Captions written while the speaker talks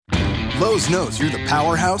Lowe's knows you're the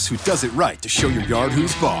powerhouse who does it right to show your yard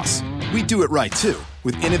who's boss. We do it right too,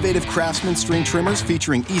 with innovative Craftsman string trimmers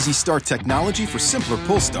featuring easy start technology for simpler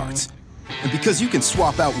pull starts. And because you can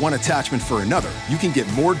swap out one attachment for another, you can get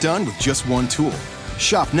more done with just one tool.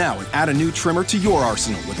 Shop now and add a new trimmer to your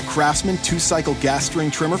arsenal with a Craftsman 2-cycle gas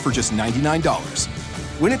string trimmer for just $99.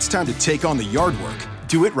 When it's time to take on the yard work,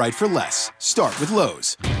 do it right for less. Start with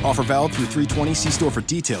Lowe's. Offer valid through 3/20. See store for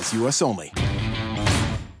details. U.S. only.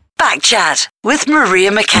 Back Chat with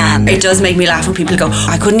Maria McCann. It does make me laugh when people go,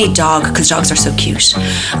 I couldn't eat dog because dogs are so cute,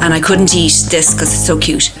 and I couldn't eat this because it's so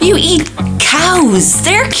cute. You eat cows,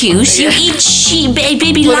 they're cute. You eat sheep,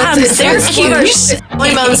 baby lambs, they're cute.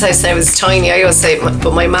 My mum's house now is tiny. I always say,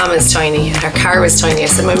 but my mum is tiny. Her car is tiny. I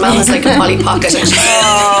said my mum is like a Polly Pocket.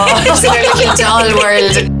 It's in her little doll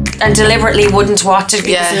world. And deliberately wouldn't watch it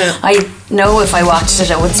because I know if I watched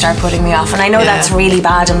it would start putting me off, and I know that's really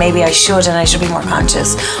bad, and maybe I should be more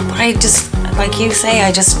conscious, but I just, like you say,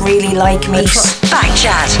 I just really like meat. Back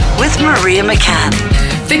Chat with Maria McCann.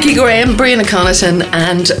 Vicky Graham, Brianna Connaughton,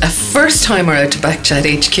 and a first timer out to Back Chat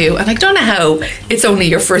HQ, and I don't know how it's only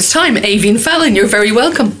your first time. Aoibhinn Fallon, you're very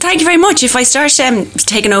welcome. Thank you very much. If I start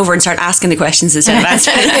taking over and start asking the questions instead of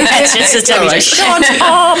answering it's just a tell me to shut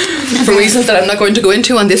up. For reasons that I'm not going to go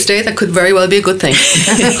into on this day, that could very well be a good thing.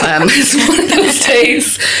 It's one of those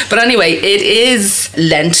days. But anyway, it is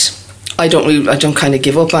Lent. I don't kind of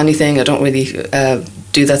give up anything. I don't really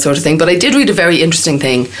do that sort of thing. But I did read a very interesting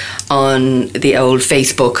thing on the old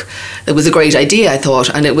Facebook. It was a great idea, I thought,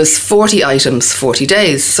 and it was 40 items, 40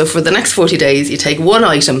 days. So for the next 40 days, you take one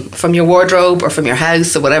item from your wardrobe or from your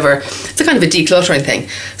house or whatever. It's a kind of a decluttering thing.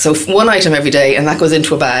 So one item every day, and that goes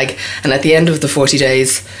into a bag. And at the end of the 40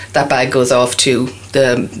 days, that bag goes off to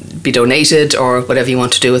be donated or whatever you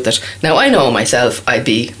want to do with it. Now I know myself, I'd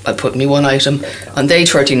put me one item on day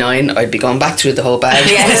 39, I'd be going back through the whole bag.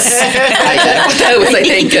 Yes. That was I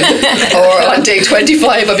thinking. Or on day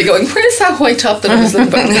 25 I'd be going, where's that white top that I was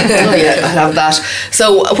looking for? Oh yeah, I'll have that.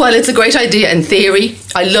 So while it's a great idea in theory,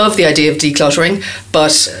 I love the idea of decluttering,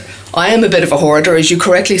 but I am a bit of a hoarder, as you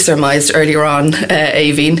correctly surmised earlier on,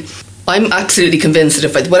 Aoibhinn. I'm absolutely convinced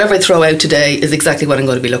that whatever I throw out today is exactly what I'm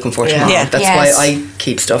going to be looking for tomorrow. Yeah. That's why I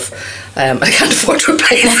keep stuff. I can't afford to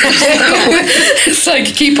replace it. It's like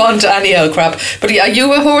keep on to any old crap. But are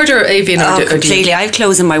you a hoarder, Aoibhinn? Completely. I have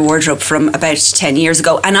clothes in my wardrobe from about 10 years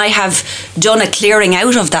ago, and I have done a clearing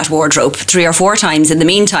out of that wardrobe 3 or 4 times in the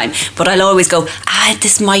meantime. But I'll always go,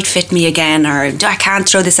 this might fit me again, or I can't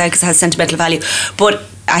throw this out because it has sentimental value. But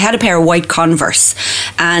I had a pair of white Converse,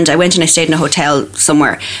 and I went and I stayed in a hotel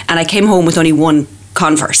somewhere, and I came home with only one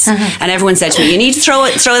Converse, and everyone said to me, you need to throw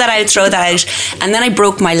that out. And then I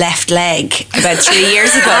broke my left leg about 3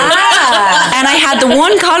 years ago, and I had the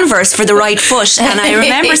one Converse for the right foot, and I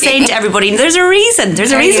remember saying to everybody, there's a reason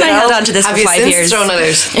I held on to this for 5 years. Have you since thrown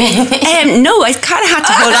it out? No, I kind of had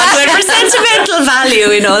to hold on to it for sentimental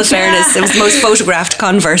value, in all fairness. It was the most photographed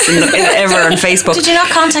Converse ever on Facebook. Did you not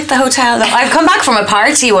contact the hotel though? I've come back from a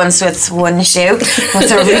party once with one shoe. It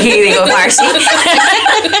was a really good party.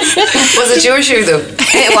 Was it your shoe though?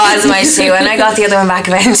 It was my shoe, and I got the other one back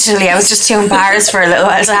eventually. I was just too embarrassed for a little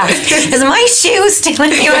while to ask, is my shoe still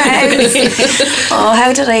in your house? Oh,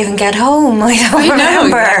 how did I even get home? I don't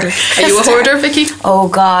remember. Exactly. Are you a hoarder, Vicky? Oh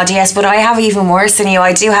God, yes, but I have even worse than you.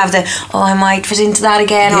 I do have I might fit into that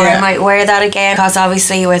again, or I might wear that again, because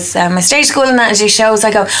obviously with my stage school and that, and do shows,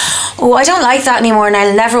 I go, I don't like that anymore, and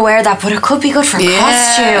I'll never wear that, but it could be good for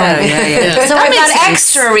costume. Yeah. So I've got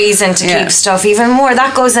extra reason to keep stuff even more.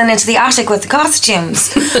 That goes into the attic with the costumes.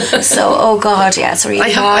 So, oh God, yeah, it's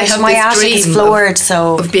really hard. My attic is floored,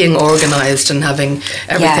 of being organised and having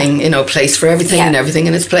everything, place for everything and everything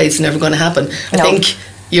in its place, never going to happen. I think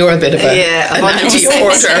you're a bit of an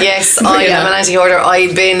anti-hoarder. Yes, I am an anti-hoarder.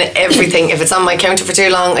 I bin everything. If it's on my counter for too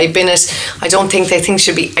long, I bin it. I don't think things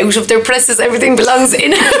should be out of their presses. Everything belongs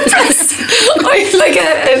in a press.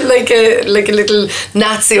 I'm like a little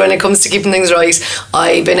Nazi when it comes to keeping things right.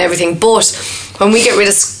 I bin everything. But when we get rid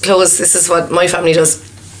of clothes, this is what my family does.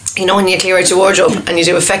 When you clear out your wardrobe and you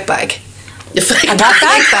do a feck bag. A feck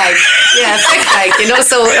bag. Yeah, a feck bag.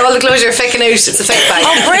 So all the clothes you're fecking out, it's a feck bag.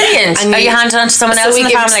 Oh, brilliant. And are you handing on to someone else in the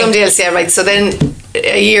family? So we give it to somebody else, yeah, right. So then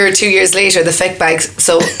a year or 2 years later, the feck bag,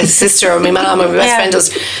 so a sister or my mum or my best friend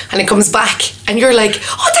does, and it comes back, and you're like,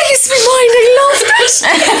 that used to be mine, I love that.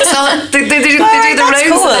 So they do the rounds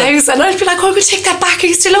of the house, and I'd be like, I will take that back, I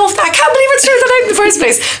used to love that, I can't believe I threw that out in the first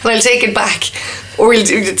place. And I'll take it back. Or we'll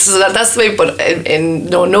do, so that's the way, but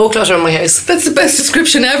no clutter in my house. That's the best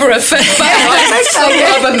description ever. Effect bag. So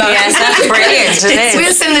loving that. Yes, that's brilliant.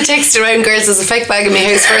 We'll send the text around, girls, there's a fake bag in my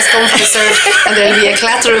house, first come, first serve, and there'll be a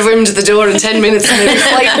clatter of women to the door in 10 minutes and they'll be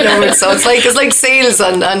fighting over it. So it's like sales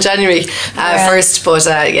on January 1st, but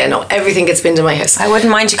everything gets binned in my house. I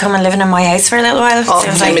wouldn't mind you coming living in my house for a little while. Oh,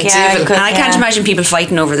 Sounds I'm like, medieval. could, I can't imagine people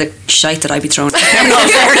fighting over the shite that I'd be throwing.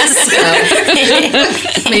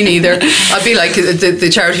 Me neither. I'd be like, the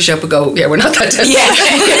charity shop would go, yeah, we're not that desperate. Yeah,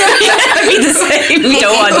 I'd be the same. We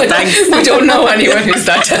don't want it, thanks. We don't know anyone who's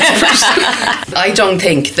that desperate. I don't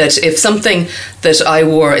think that if something that I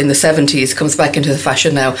wore in the 70s comes back into the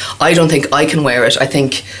fashion now, I don't think I can wear it. I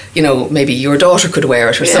think, maybe your daughter could wear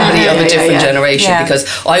it or somebody of a different generation, because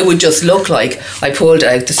I would just look like I pulled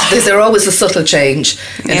out. There's always a subtle change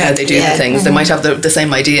in how they do the things. They might have the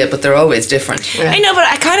same idea, but they're always different. I know, but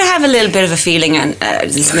I kind of have a little bit of a feeling, and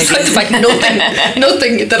this maybe the fact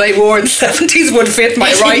nothing that I wore in the 70s would fit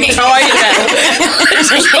my right tie now.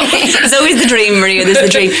 It's always the dream, Maria. There's the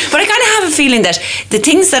dream. But I kind of have a feeling that the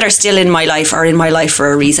things that are still in my life are in my life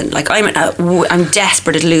for a reason. Like I'm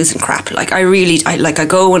desperate at losing crap. Like I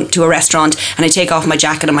go to a restaurant and I take off my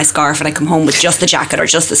jacket and my scarf and I come home with just the jacket or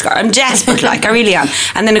just the scarf. I'm desperate, like I really am.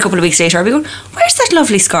 And then a couple of weeks later I'll be going, where's that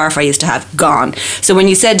lovely scarf I used to have? Gone. So when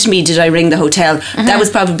you said to me, did I ring the hotel? That was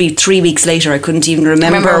probably 3 weeks later. I couldn't even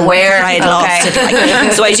remember where I had lost it.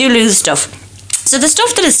 Like, so I do lose stuff. So the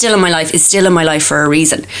stuff that is still in my life is still in my life for a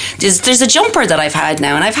reason. There's a jumper that I've had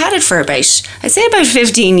now, and I've had it for about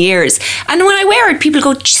 15 years. And when I wear it, people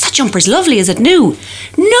go, geez, that jumper's lovely, is it new?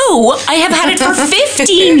 No, I have had it for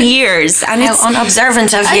 15 years. And How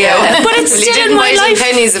unobservant of you. But it's still in my life.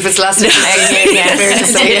 Pennies if it's lasted 15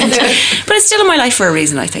 years. But it's still in my life for a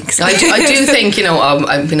reason, I think. So. I do think,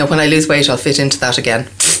 when I lose weight, I'll fit into that again.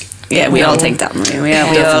 Yeah, we all think that, Maria.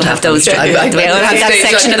 We all have those. We all have that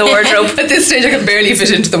section of the wardrobe. At this stage, I can barely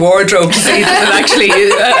fit into the wardrobe to see that actually,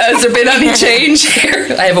 has there been any change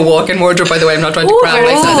here? I have a walk-in wardrobe, by the way. I'm not trying to cram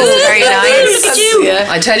myself. Very nice.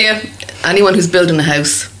 I tell you, anyone who's building a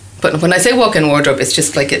house, but when I say walk-in wardrobe, it's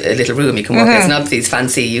just like a little room you can walk in. It's not these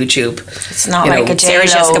fancy YouTube. It's not like a Sarah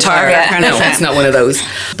Jessica Parker. No, it's not one of those.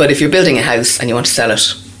 But if you're building a house and you want to sell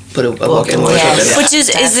it, put a walk-in wardrobe in it. But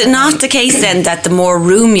is it not the case then that the more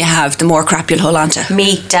room you have, the more crap you'll hold on to?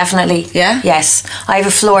 Me, definitely. Yeah? Yes. I have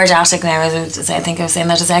a floored attic now, as I think I was saying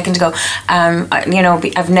that a second ago.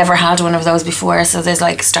 I've never had one of those before. So there's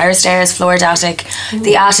like stairs, floored attic.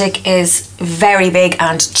 The attic is very big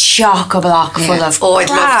and chock-a-block full of I'd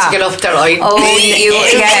love to get up there.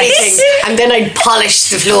 Yes. And then I'd polish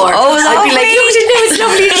the floor. I'd be like, look, it's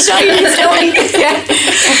lovely and shiny. It's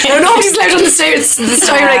lovely. No, nobody's allowed on the stairs. The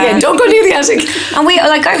stair again. Don't go near the attic. And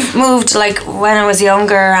I've moved when I was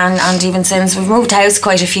younger and even since, we've moved house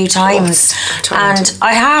quite a few times. And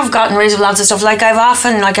I have gotten rid of lots of stuff.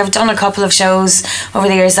 I've done a couple of shows over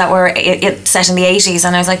the years that were set in the 80s,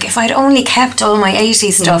 and I was like, if I'd only kept all my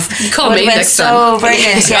 80s stuff, call me next time. So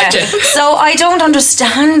brilliant. Gotcha. So I don't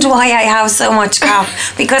understand why I have so much crap,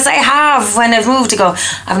 because I have, when I've moved, to go,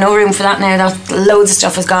 I have no room for that now, that loads of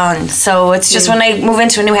stuff is gone. So it's just when I move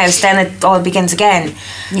into a new house, then it all begins again.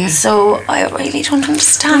 Yeah. So I really don't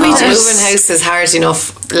understand. Moving house is hard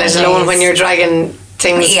enough, let alone when you're dragging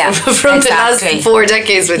things from the last 4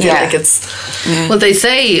 decades with you. Like Well, they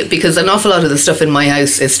say, because an awful lot of the stuff in my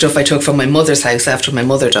house is stuff I took from my mother's house after my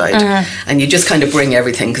mother died, and you just kind of bring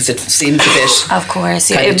everything, because it seems a bit of course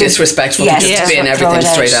kind of disrespectful to just bin everything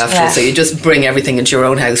straight after. So you just bring everything into your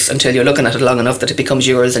own house until you're looking at it long enough that it becomes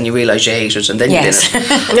yours and you realise you hate it, and then you bin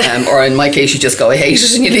it. Or in my case, you just go, I hate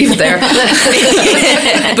it, and you leave it there.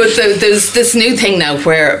 But there's this new thing now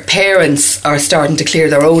where parents are starting to clear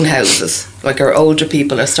their own houses. Like our older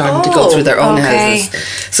people are starting to go through their own houses,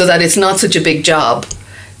 so that it's not such a big job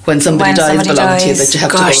when somebody dies belonging to you that you have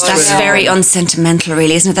to go through. That's very unsentimental,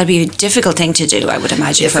 really, isn't it? That'd be a difficult thing to do, I would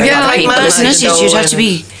imagine, for a lot of people, isn't it? You'd have to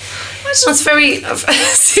be... That's very...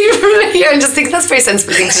 See, from here, I just think that's a very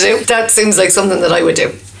sensible thing to do. That seems like something that I would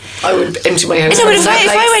do. I would empty my house. No, but if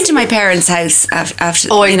I went to my parents' house after,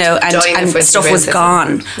 and stuff was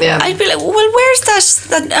gone, I'd be like, well, where's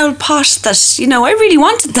that old pot that, I really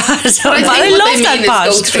wanted that. I love that pot.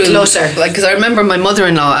 Go through clutter. Because I remember my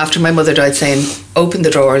mother-in-law, after my mother died, saying, open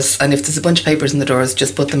the drawers, and if there's a bunch of papers in the drawers,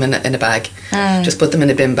 just put them in a bag. Just put them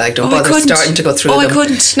in a bin bag. Don't bother starting to go through them. I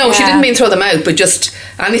couldn't. No, she didn't mean throw them out, but just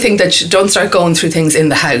anything that don't start going through things in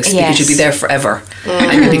the house, because you'd be there forever.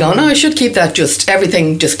 And you'd be going, I should keep that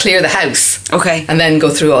everything just clear clear the house. Okay. And then go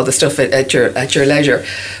through all the stuff at your leisure.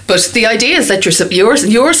 But the idea is that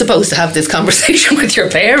you're supposed to have this conversation with your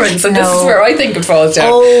parents, and this is where I think it falls down.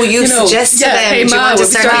 Oh, you suggest to them, hey, do you Ma, want to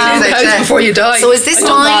we'll start cleaning the house before you die. So is this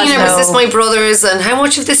mine or is this my brother's, and how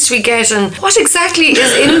much of this do we get, and what exactly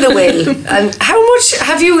is in the will, and how much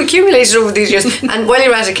have you accumulated over these years? And while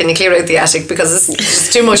you're at it, can you clear out the attic, because it's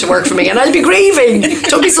just too much work for me and I'll be grieving.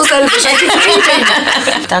 Don't be so selfish, I'll be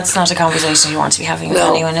grieving. That's not a conversation you want to be having with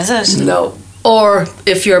anyone, is it? No. Or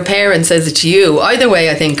if your parent says it to you, either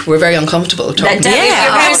way, I think we're very uncomfortable talking. Your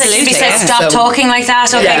parents absolutely. said, stop talking like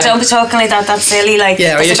that. Okay, don't be talking like that. That's silly. Like, or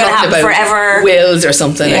this you're is going to talking happen about forever. wills or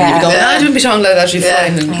something, and you go, I don't be talking like that. You're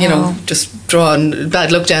fine, and just drawing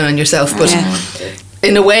bad luck down on yourself. But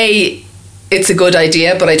in a way, it's a good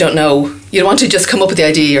idea. But I don't know. You want to just come up with the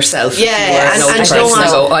idea yourself. Yeah, and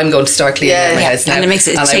I'm going to start cleaning my house now. And it takes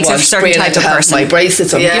a certain type of person. My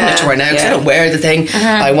bracelets, I'm giving it to her now because I don't wear the thing.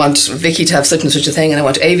 I want Vicky to have such and such a thing, and I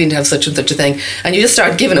want Avian to have such and such a thing. And you just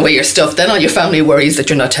start giving away your stuff. Then all your family worries that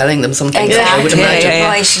you're not telling them something. Exactly. I would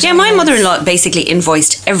imagine. Yeah, my mother-in-law basically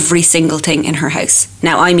invoiced every single thing in her house.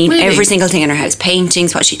 Now, I mean every single thing in her house,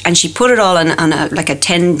 paintings, and she put it all on a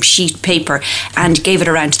 10-sheet paper and gave it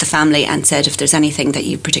around to the family and said, if there's anything that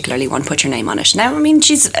you particularly want, put your name on it. Now, I mean,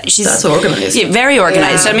 she's that's organised. Yeah, very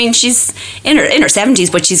organised. I mean, she's in her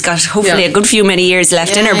 70s, but she's got hopefully a good few many years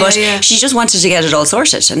left in her. But she just wanted to get it all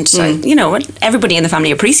sorted, and everybody in the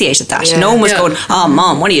family appreciated that. No one was going, "Oh,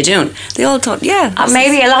 Mom, what are you doing?" They all thought,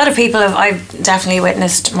 maybe a lot of people I've definitely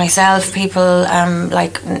witnessed myself. People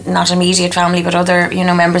like not immediate family, but other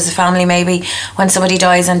members of family. Maybe when somebody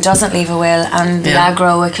dies and doesn't leave a will, and the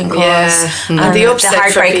aggro it can cause, and the upset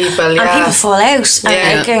heartbreak, for people, and people fall out,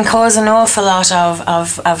 and it can cause an awful lot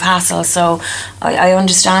of hassle. So I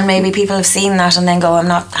understand maybe people have seen that and then go, I'm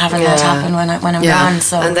not having that happen when I'm gone.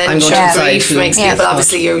 So and then grief makes people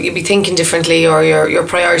obviously you'll be thinking differently, or your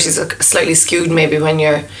priorities are slightly skewed maybe when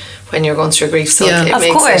you're going through grief. So it of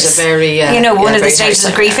makes course. it a very one of the stages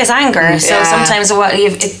of grief is anger. So sometimes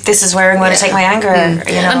this is where I'm going to take my anger.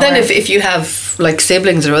 And then if you have like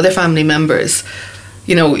siblings or other family members,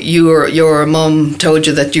 your mum told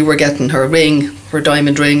you that you were getting her ring, her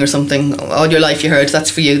diamond ring or something. All your life you heard,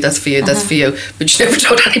 that's for you, that's for you, that's for you. But you never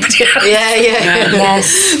told anybody else. Yes.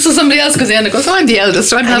 So somebody else goes in and goes, I'm the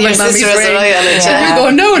eldest, I'm having Mammy's ring. And you go,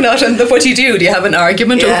 no, not. And what do you do? Do you have an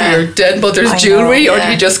argument over your dead mother's jewellery? Or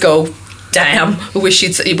do you just go, damn, I wish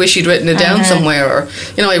she'd written it down somewhere, or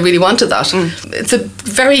I really wanted that. It's a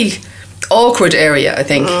very awkward area, I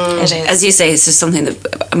think. It is. As you say, it's just something that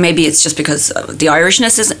maybe it's just because the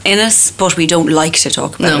Irishness is in us, but we don't like to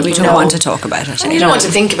talk about it. We don't want to talk about it. And you don't want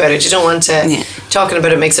to think about it. You don't want to. Talking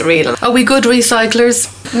about it makes it real. Are we good recyclers?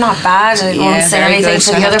 Not bad. I won't say anything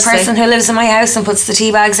for the other person who lives in my house and puts the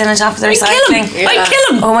tea bags in on top of the recycling. I'd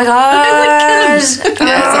kill him. Oh my God. I would kill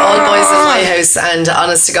him. It's all boys in my house, and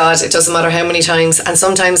honest to God, it doesn't matter how many times. And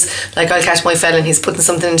sometimes, like, I'll catch my fella and he's putting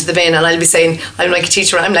something into the bin, and I'll be saying, I'm like a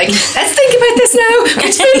teacher, I'm like, let's think about this now.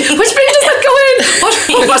 Which bin does that go in?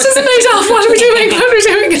 What is it made of? What are we doing?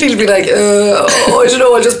 And he'll be like, I don't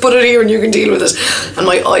know, I'll just put it here and you can deal with it. And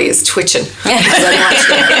my eye is twitching because I'm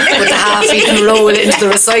watching it with the half-eaten roll into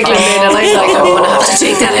the recycling bin, and I'm like, I'm going to have to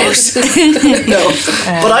take that out. No,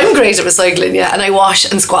 but I'm great at recycling, and I wash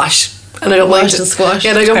and squash. And I don't mind and squash.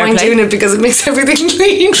 Yeah, and I don't mind doing it because it makes everything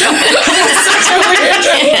clean.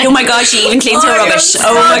 Oh my God, she even cleans her rubbish.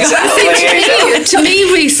 Oh my God. To me,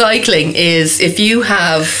 recycling is if you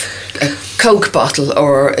have a Coke bottle,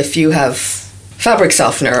 or if you have fabric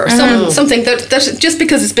softener or something that just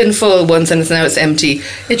because it's been full once and now it's empty,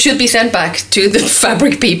 it should be sent back to the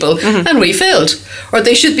fabric people and refilled. Or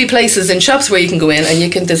they should be places in shops where you can go in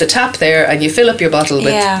and there's a tap there and you fill up your bottle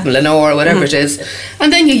with Lenore or whatever it is,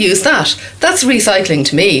 and then you use that. That's recycling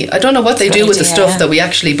to me. I don't know what they do with the stuff that we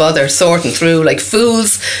actually bother sorting through. Like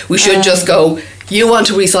fools, we should just go, you want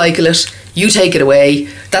to recycle it, you take it away,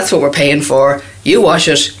 that's what we're paying for, you wash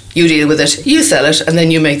it, you deal with it, you sell it, and then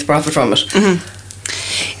you make the profit from it.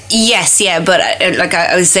 Yes, but like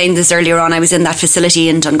I was saying this earlier on, I was in that facility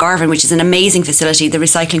in Dungarvan, which is an amazing facility, the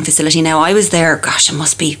recycling facility. Now, I was there, gosh, it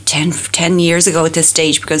must be 10 years ago at this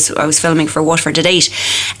stage, because I was filming for Waterford at 8.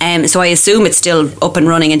 So I assume it's still up and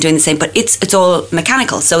running and doing the same, but it's all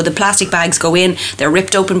mechanical. So the plastic bags go in, they're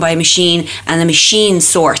ripped open by a machine, and the machine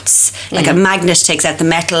sorts. Like a magnet takes out the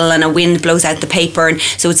metal and a wind blows out the paper. And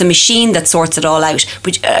so it's a machine that sorts it all out.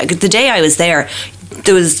 But the day I was there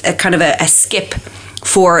was a kind of a skip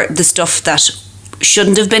for the stuff that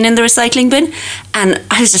shouldn't have been in the recycling bin. And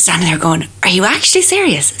I was just standing there going, are you actually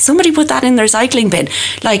serious? Somebody put that in the recycling bin.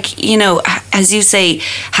 Like, you know, as you say,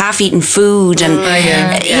 half-eaten food and,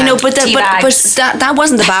 you know, but that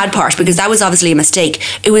wasn't the bad part, because that was obviously a mistake.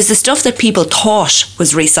 It was the stuff that people thought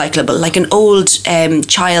was recyclable, like an old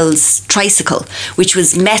child's tricycle, which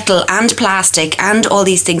was metal and plastic and all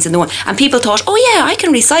these things in the one. And people thought, oh yeah, I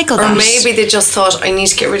can recycle that. Or maybe they just thought, I need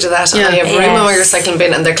to get rid of that, and I have room in my recycling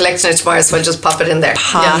bin, and they're collecting it tomorrow, so I'll just pop it in there.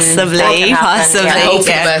 Possibly.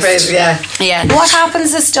 Yeah. What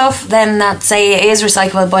happens to stuff then that say is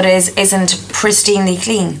recyclable but isn't pristinely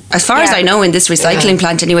clean? As far as I know, in this recycling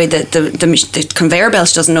plant anyway, the conveyor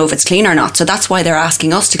belt doesn't know if it's clean or not. So that's why they're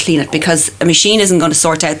asking us to clean it, because a machine isn't going to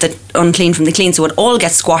sort out the unclean from the clean. So it all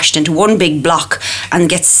gets squashed into one big block and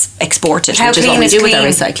gets exported, which is what we do with our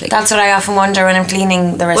recycling. That's what I often wonder when I'm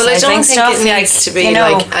cleaning the recycling Well, I don't think stuff. it needs to be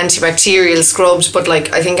like antibacterial scrubbed, but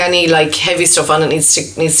like I think any like heavy stuff on it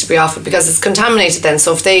needs to be off it, because it's contaminated then.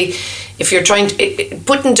 So if you're trying to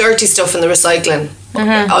putting dirty stuff in the recycling,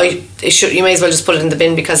 you may as well just put it in the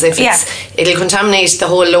bin, because if it'll contaminate the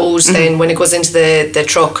whole load then when it goes into the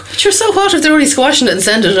truck. Sure, so what if they're only squashing it and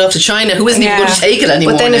sending it off to China, who isn't even going to take it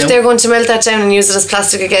anymore? But then if they're going to melt that down and use it as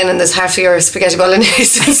plastic again, and there's half your spaghetti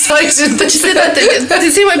bolognese inside it. But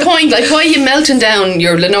you see my point, like, why are you melting down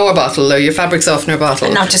your Lenore bottle or your fabric softener bottle?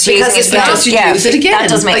 And not just because using it. Just use it again. That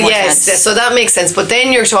does make more sense. So that makes sense. But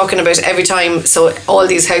then you're talking about every time, so all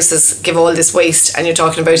these houses give all this waste, and you're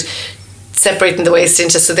talking about separating the waste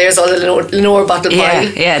into, so there's all the Lenore bottle pile.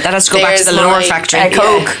 Yeah, that has to go back to the Lenore factory.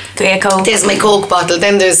 Coke. There's my Coke bottle.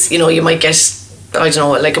 Then there's, you might get, I don't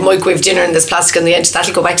know, like a microwave dinner and there's plastic on the end.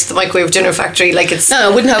 That'll go back to the microwave dinner factory. Like it's...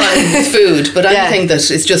 No, I wouldn't have anything with food, but anything that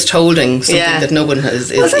is just holding something that no one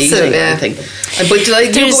is eating. Anything. But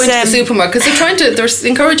like, you go into the supermarket, because they're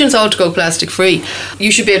encouraging us all to go plastic free. You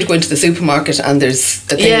should be able to go into the supermarket and there's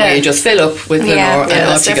the thing where you just fill up with Lenore and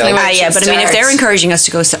off you go. But I mean, if they're encouraging us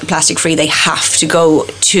to go plastic free, they have to go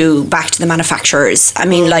back to the manufacturers. I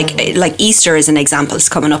mean, like Easter is an example. It's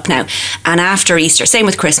coming up now, and after Easter, same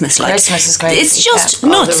with Christmas. Like Christmas is great. It's just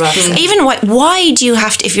nuts. Even why do you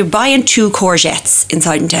have to, if you're buying 2 courgettes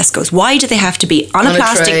inside in Tesco's, why do they have to be on a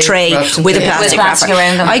plastic tray with a plastic wrapper?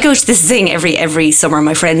 around them. I go to this thing every summer.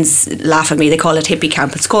 My friends laugh at me. They call it hippie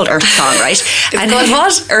camp. It's called Earth Song, right? It's called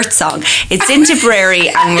what? Earth Song. It's in Tipperary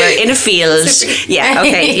and we're in a field. Yeah,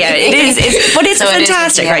 okay, yeah, it is. But it's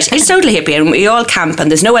fantastic, right? It's totally hippie, and we all camp, and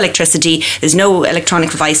there's no electricity, there's no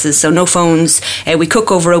electronic devices, so no phones. We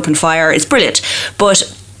cook over open fire. It's brilliant, but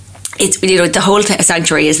it's, the whole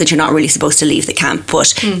sanctuary is that you're not really supposed to leave the camp, but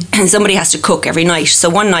somebody has to cook every night. So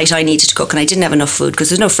one night I needed to cook and I didn't have enough food because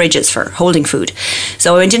there's no fridges for holding food.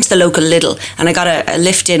 So I went into the local Lidl and I got a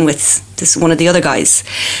lift in with one of the other guys,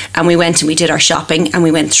 and we went and we did our shopping and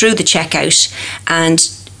we went through the checkout, and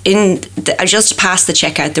just past the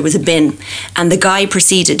checkout there was a bin, and the guy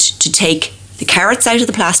proceeded to take the carrots out of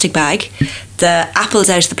the plastic bag, the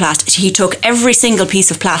apples out of the plastic. He took every single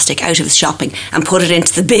piece of plastic out of his shopping and put it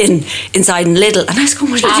into the bin inside in Lidl. And I was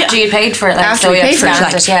going, after you paid for it, like, after you paid for it,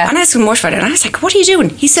 and I was going mortified, and I was like, what are you doing?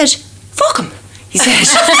 He said, fuck him. He said,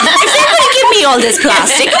 if they don't give me all this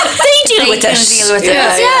plastic, they deal with it.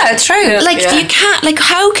 Yeah, it's true. Like you can't. Like,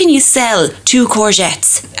 how can you sell 2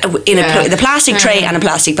 courgettes in the plastic tray and a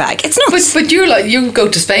plastic bag? It's nuts. But you're like, you go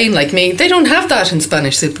to Spain like me. They don't have that in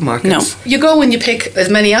Spanish supermarkets. No. You go and you pick as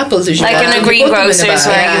many apples as you want. Like in a greengrocer's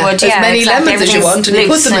where you would, as many lemons as you want, and you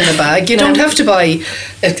put them in a bag. You don't have to buy,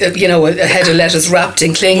 a head of lettuce wrapped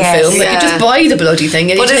in cling film. Like, you just buy the bloody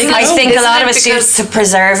thing. And but I think a lot of it's due to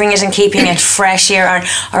preserving it and keeping it fresh here,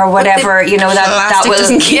 or whatever. That will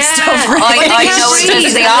doesn't keep stuff fresh. I know it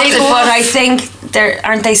does the opposite, but I think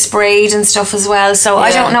aren't they sprayed and stuff as well? So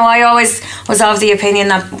I don't know. I always was of the opinion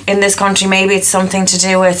that in this country maybe it's something to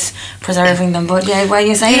do with preserving them. But when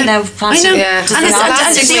you say it now, plastic, I know.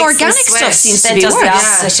 And the organic stuff seems to be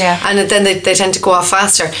worse. And then they tend to go off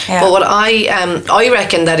faster. But what I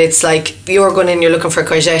reckon that it's like you're going in, you're looking for a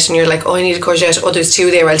courgette, and you're like, oh, I need a courgette. Oh, there's 2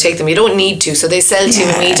 there. I'll take them. You don't need to, so they sell to you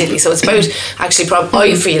immediately. So it's about actually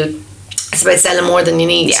I feel. It's about selling more than you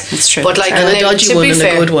need. Yeah, that's true. But like, and a dodgy one and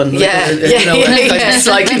a good one. A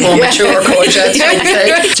slightly more mature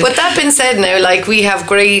courgette. But that being said, now, like, we have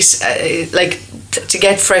great, to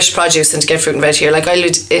get fresh produce and to get fruit and veg here. Like, I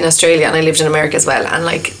lived in Australia and I lived in America as well, and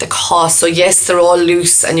like the cost. So yes, they're all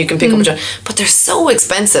loose and you can pick up, but they're so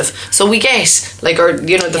expensive. So we get like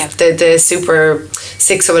the Super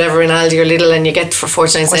 6 or whatever in Aldi or Lidl, and you get for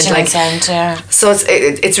 49 cents. So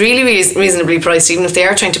it's really reasonably priced, even if they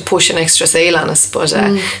are trying to push an extra sale on us. But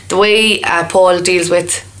the way Paul deals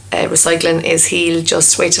with recycling is he'll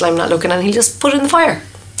just wait till I'm not looking and he'll just put it in the fire.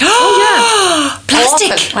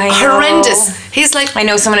 Plastic. Awful. I know. Horrendous. He's like, I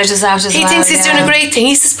know someone who does that as he well. thinks he's doing a great thing.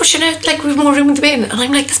 He says, but you're not, like, we've more room in the bin. And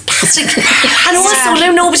I'm like, there's plastic. And also,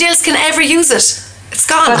 now nobody else can ever use it. It's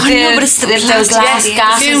gone. But I know, but it's the those plastic.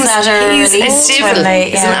 glass gases Fumes. that are He's released a when devil. they,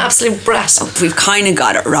 He's an absolute brat. We've kind of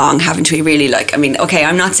got it wrong, haven't we, really? Like, I mean, okay,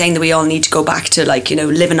 I'm not saying that we all need to go back to, like, you know,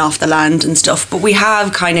 living off the land and stuff, but we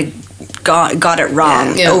have kind of got it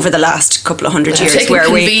wrong over the last couple of hundred years, Taking where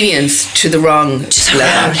convenience to the wrong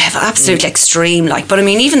level, absolute extreme. Like, but I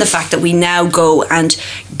mean, even the fact that we now go and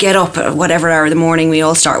get up at whatever hour of the morning we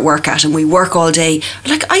all start work at, and we work all day.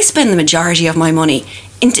 Like, I spend the majority of my money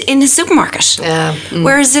in a supermarket. Yeah.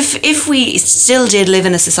 Whereas if we still did live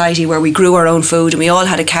in a society where we grew our own food and we all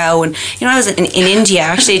had a cow, and you know, I was in India,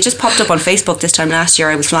 actually. It just popped up on Facebook this time last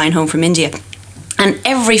year. I was flying home from India, and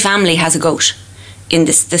every family has a goat in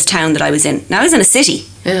this town that I was in. Now, I was in a city.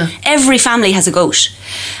 Yeah. Every family has a goat,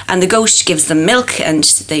 and the goat gives them milk, and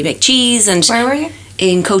they make cheese. And Where were you?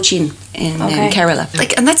 In Cochin, in Kerala.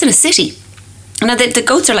 Like, and that's in a city. Now, the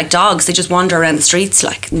goats are like dogs. They just wander around the streets,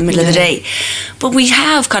 like, in the middle of the day. But we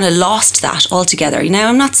have kind of lost that altogether. Now,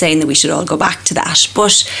 I'm not saying that we should all go back to that,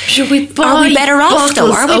 but should we buy are we better off,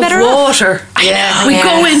 though? Are we better off? water? Yeah. We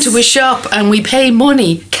go into a shop and we pay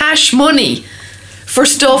money, cash money, for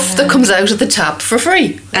stuff that comes out of the tap for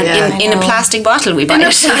free. And in a plastic bottle we buy In a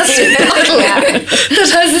it. plastic bottle that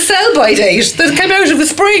has a sell-by date that came out of a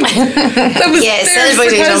spring. That was there sell-by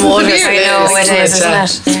for date on thousands of water. years. I know it is, isn't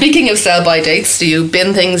it? Speaking of sell-by dates, do you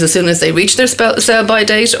bin things as soon as they reach their sell-by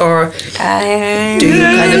date, or do you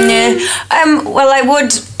kind of? Well, I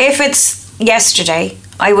would, if it's yesterday,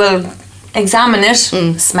 I will examine it,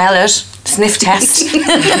 smell it, sniff test,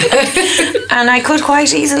 and I could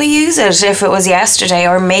quite easily use it if it was yesterday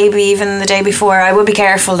or maybe even the day before. I would be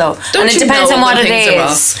careful though, Don't and it you depends know on what when it things are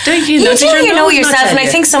is. off? Don't you You know? do, Did your you know nose not yourself, and tell I you?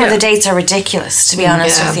 think some of Yeah. the dates are ridiculous, to be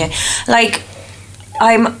honest Yeah. with you. Like,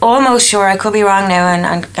 I'm almost sure, I could be wrong now,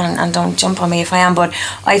 and don't jump on me if I am, but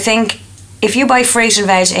I think if you buy fruit and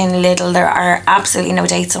veg in Lidl, there are absolutely no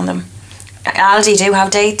dates on them. Aldi do have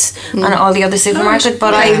dates and all the other supermarkets,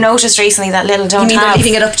 but I've noticed recently that Lidl You don't mean they're have.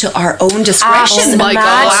 leaving it up to our own discretion? Oh my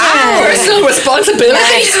God! Imagine. Personal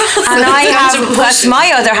responsibility. And I have, that's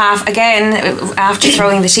my other half, again, after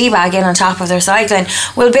throwing the tea bag in on top of their cycling,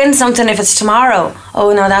 will bin something if it's tomorrow.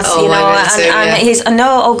 Oh no, that's, Oh, you know, I will too, and yeah. he's,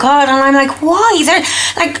 no, oh God, and I'm like, why? They're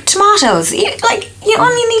like tomatoes. Like,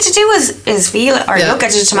 all you need to do is feel it or Yeah. look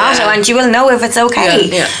at a tomato Yeah. and you will know if it's okay.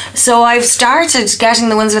 Yeah, yeah. So I've started getting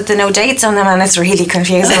the ones with the no dates on them, and it's really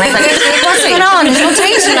confusing. I'm like, what's going on? There's no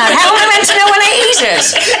date on that. How am I meant to know when I eat it?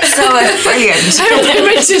 So it's brilliant. How am I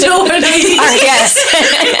meant to know when I eat Or, yes.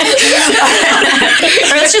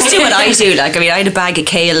 Or let's just do what I do. Like, I mean, I had a bag of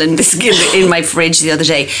kale in my fridge the other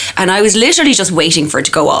day, and I was literally just waiting for it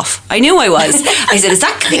to go off. I knew I was. I said, "Is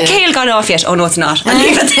that kale gone off yet?" Oh no, it's not. I'll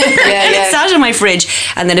leave it there. Yeah, yeah. It sat in my fridge,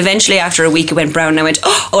 and then eventually, after a week, it went brown, and I went,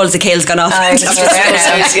 "Oh, all the kale's gone off."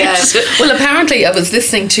 Well, apparently, I was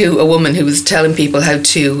listening to a woman who was telling people how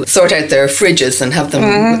to sort out their fridges and have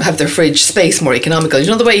them have their fridge space more economical. You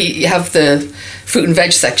know the way you have the fruit and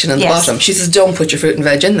veg section in the Yes. bottom. She says, "Don't put your fruit and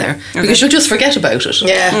veg in there because you'll just forget about it."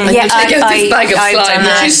 Yeah. Like Yeah, you take out this bag of I've slime done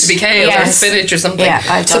that that. used to be kale or Yes. spinach or something. Yeah,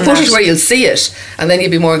 I've so done put that. it where you'll see it, and then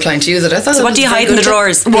you'll be more inclined to use it. I thought. So what do you hide in the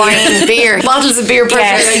drawers? Wine, beer, bottles of beer, perfect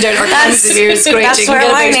Yes. line down, or cans of beer is great. That's You can where get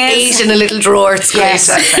about mine is. 8 in a little drawer. It's great. Yes.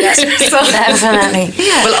 Definitely.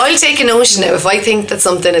 Well, I'll take a notion now. If I think that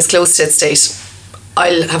something is close to its date,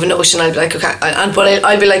 I'll have a notion. I'll be like, okay, but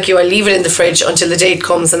I'll be like you. I'll leave it in the fridge until the date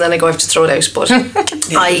comes, and then I go have to throw it out. But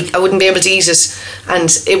I wouldn't be able to eat it, and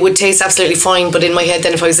it would taste absolutely fine. But in my head,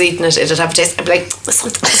 then if I was eating it, it'd have a taste. I'd be like,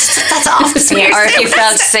 that's off. Yeah, or if you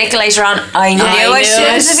felt sick later on, I knew I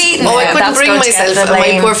shouldn't have eaten Oh, it. I couldn't That's bring going to get myself. the And my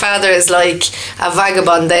blame. poor father is like a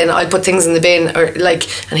vagabond. Then I'd put things in the bin, or like,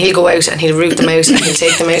 and he'll go out and he'll root them out and he'll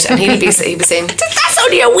take them out, and he'll be saying, "That's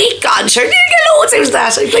only a week gone. Sure, you get loads out of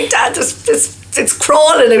that." I'd be like, "Dad, it's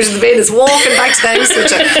crawling out of the bin. It's walking back to the house with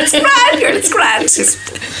you. It's grand, girl. It's grand."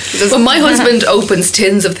 Well, my husband opens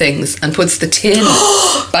tins of things and puts the tin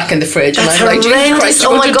back in the fridge, and That's I'm like, Jesus horrendous. Christ,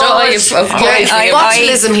 you're Oh going my to die God. of Yeah,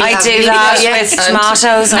 botulism he'll I have. do He'll that be- yeah. with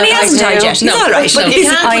tomatoes. And he I hasn't do. died yet. He's all right. But you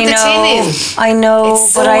can't put the tin in. I know,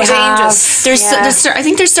 It's so but I have. dangerous. There's I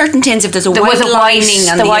think there's certain tins, if there's a There white was a lining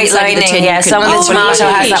on the the white inside lining, of the tin, yeah. you Some of can- the tomato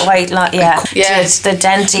has that white line, yeah. Yeah. The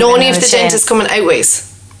dent. No, even only in if the tin. dent is coming outways.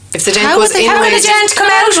 If the dent How goes would in, the dent come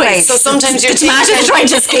outways? So sometimes your The tomato's trying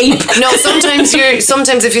to escape. No,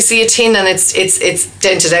 sometimes if you see a tin and it's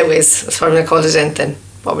dented outways, that's what I'm gonna call it a dent then.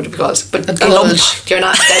 what would it be called? But A lump. You're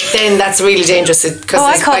not. Then that's really dangerous.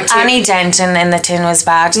 I thought any dent in the tin was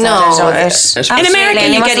bad. No. In America,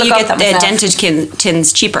 you get dented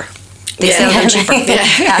tins cheaper. They sell them cheaper.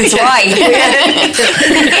 That's why.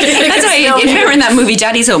 That's why. You remember in that movie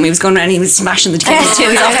Daddy's Home, he was going around and he was smashing the tins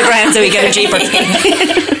off the ground so he get it cheaper.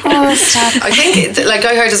 I think, like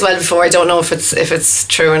I heard as well before, I don't know if it's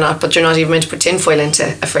true or not, but you're not even meant to put tinfoil into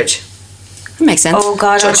a fridge. That makes sense. Oh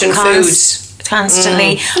God, touching food.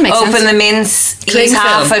 Constantly open sense. the mince, Cling eat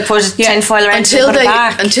half, film. I put tinfoil around until to put it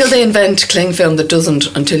back. until they invent cling film that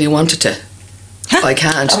doesn't until you want it to. I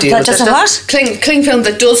can't deal that with doesn't it. what? Cling film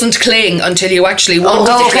that doesn't cling until you actually want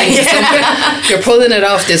it to cling. You're pulling it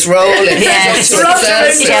off this roll. Yes.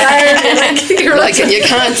 You're like, and you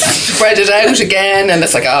can't spread it out again, and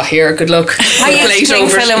it's like, here, good luck. I used cling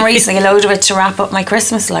film recently, a load of it to wrap up my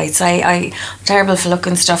Christmas lights. I'm terrible for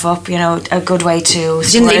looking stuff up, a good way to. You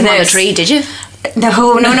didn't leave them on a tree, did you?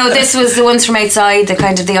 No. This was the ones from outside, the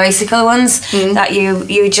kind of the icicle ones that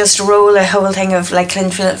you just roll a whole thing of like cling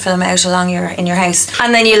film out along in your house,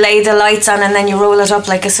 and then you lay the lights on, and then you roll it up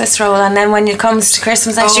like a Swiss roll, and then when it comes to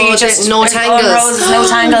Christmas next year, you just no tangles, no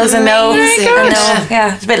tangles, and no.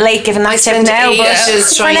 It's a bit late giving that tip now, but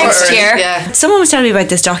for next year. Yeah. Someone was telling me about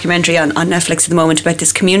this documentary on Netflix at the moment about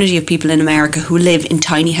this community of people in America who live in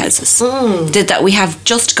tiny houses. That we have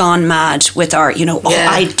just gone mad with our,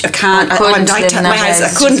 I can't. My house, I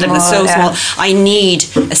couldn't live. It's so small. I need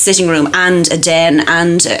a sitting room and a den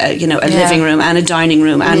and a living room and a dining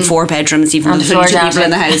room and 4 bedrooms, even though there's only 2 people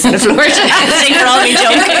in the house and a floor. They're all me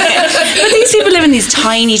joke. But these people live in these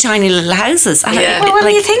tiny little houses. And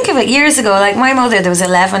when you think of it, years ago, like my mother, there was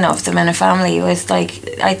 11 of them in a family with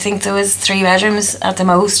I think there was 3 bedrooms at the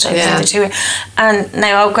most. I think 2, and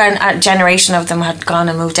now a generation of them had gone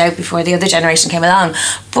and moved out before the other generation came along.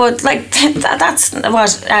 But like that's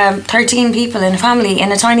what 13 people in a family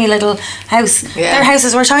in a tiny little house. Their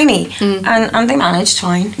houses were tiny, and they managed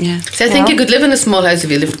fine. So I think you could live in a small house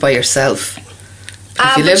if you lived by yourself.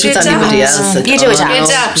 If you lived with anybody else, you do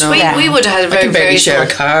adapt. We would have had a very, very share a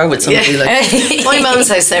car with somebody like. My mum's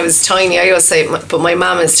house now is tiny. I always say, but my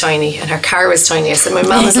mum is tiny, and her car was tiny. I said my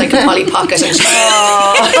mum is like a Polly Pocket, and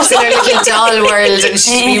she's in her little doll world, and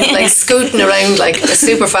she'd be like scooting around like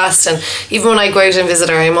super fast. And even when I go out and visit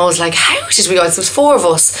her, I'm always like, how did we go? It was 4 of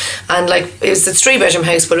us, and like it was a 3-bedroom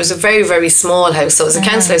house, but it was a very, very small house. So it was a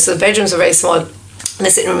council house, so the bedrooms were very small. And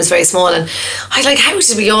the sitting room was very small, and I like, how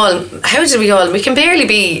did we all we can barely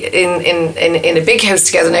be in a big house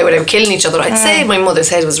together now without killing each other. I'd say my mother's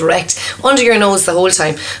head was wrecked under your nose the whole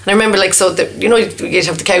time. And I remember like, so you'd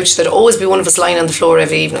have the couch, there'd always be one of us lying on the floor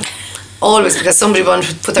every evening. Always, because somebody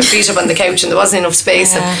wanted to put their feet up on the couch and there wasn't enough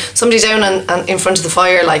space, and somebody down on in front of the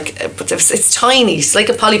fire, but it's tiny. It's like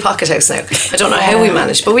a Polly Pocket house now. I don't know how we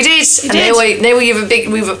managed, but we did. Now we have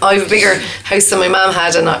I have a bigger house than my mum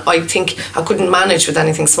had, and I think I couldn't manage with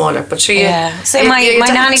anything smaller. But sure, So my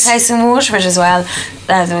nanny's house in Waterford as well.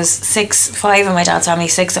 There was 5 in my dad's family,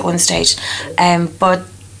 6 at one stage, but.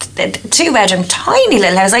 2-bedroom, tiny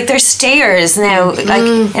little house. Like there's stairs now,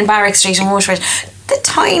 like in Barrack Street in Waterford. The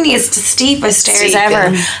tiniest, steepest stairs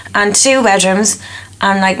ever, and 2 bedrooms.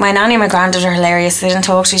 And like my nanny and my granddad are hilarious. They didn't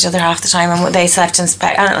talk to each other half the time, and they slept in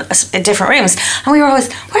different rooms. And we were always,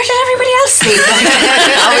 where did everybody else sleep?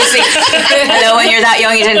 Obviously, when you're that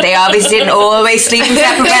young, they obviously didn't always sleep in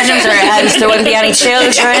separate bedrooms, or else there wouldn't be any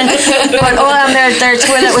children. But their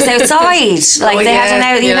toilet was outside. Like they had an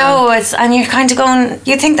out, and you're kind of going,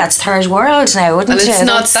 you think that's third world now, wouldn't you? And it's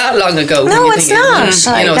not that long ago. No, it's not. It's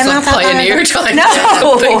not pioneer time. No.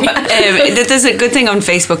 There's a good thing on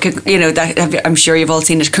Facebook, that I'm sure you've all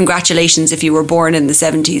seen it. Congratulations if you were born in the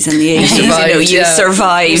 70s and the 80s. You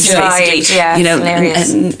survived, basically.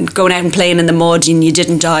 And going out and playing in the mud and you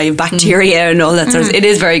didn't die of bacteria and all that sort of stuff. It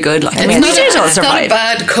is very good. Like, it's not a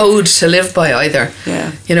bad code to live by either.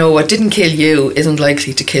 Yeah. What didn't kill you isn't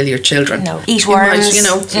likely to kill your children. No. Eat worms. You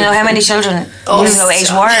know how many children ate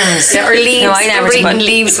worms? Yeah, or leaves. I never eating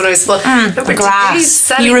leaves when I was small. Grass.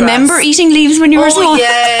 You remember eating leaves when you were small?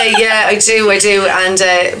 Yeah, I do. And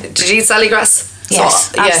did you eat sallygrass?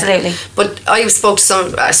 Yes, absolutely. But I spoke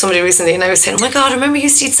to somebody recently, and I was saying, oh my God, I remember you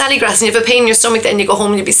used to eat sallygrass, and you have a pain in your stomach, then you go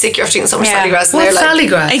home and you'd be sick after eating so much sallygrass. What's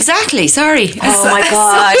sallygrass? Exactly, sorry. Oh my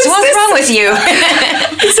God, what's wrong with you?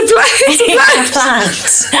 It's a plant. It's a plant.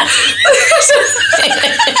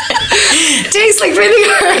 Tastes like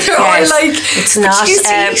vinegar, or like it's not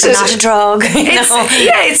a drug.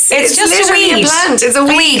 It's just literally a weed. A plant. It's a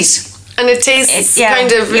weed. and it tastes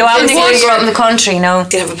kind of. You obviously didn't grow up in the country, no.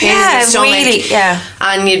 You'd have a pain in your stomach. Really,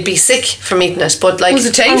 and you'd be sick from eating it. But like, Was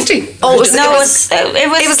it tasty? Oh,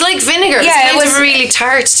 it was like vinegar. Yeah, it was a really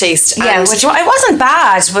tart taste. Yeah, which it wasn't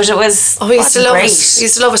bad, but it was. Oh, I used to love great. it. I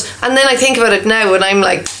used to love it. And then I think about it now, and I'm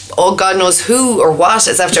like, oh, God knows who or what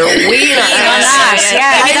is after a wheel on that.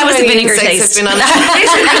 Yeah, that was the vinegar taste.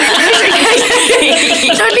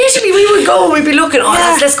 Literally, we would go and we'd be looking,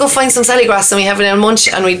 let's go find some sallygrass, and we have it in munch,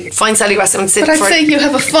 and we'd find sallygrass and we'd sit But I'd say you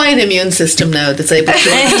have a fine immune system now that's able to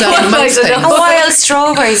stop most things. And wild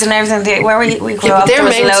strawberries and everything. Where we grew up, there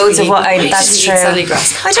was loads of what that's true.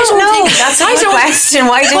 Sallygrass. I don't know. That's a good question.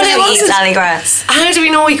 Why didn't we eat sallygrass? How do we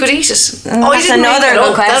know we could eat it? That's another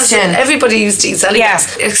good question. Everybody used to eat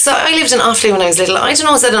sallygrass. So I lived in Offaly when I was little. I don't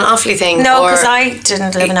know, is that an Offaly thing? No, because I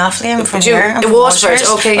didn't live in Offaly. I'm from here. I'm from Waterford.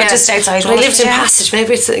 Okay, but just outside. But I lived in Passage.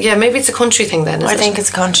 Maybe it's a country thing then. I think it's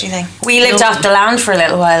a country thing. We lived off the land for a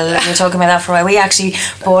little while. We were talking about that for a while. We actually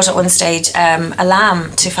bought at one stage a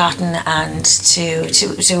lamb to fatten and to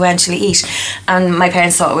eventually eat. And my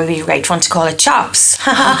parents thought it would be great fun to call it chops.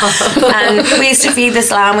 And we used to feed this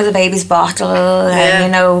lamb with a baby's bottle,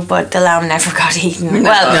 and, but the lamb never got eaten.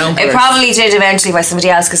 Well, it probably did eventually by somebody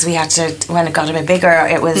else, because we had to, when it got a bit bigger,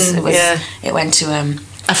 it went to a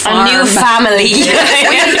new family.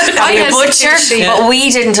 A butcher, but we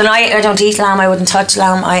didn't. And I don't eat lamb. I wouldn't touch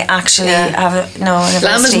lamb. I actually have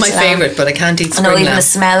lamb is my favourite, but I can't eat spring lamb. Even the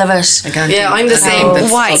smell of it. I can't. Yeah, I'm the same.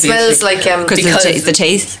 Why? It smells like because the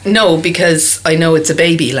taste. No, because I know it's a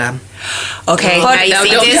baby lamb. Okay, but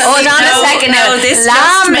hold on a second now.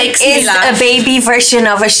 Lamb is a baby version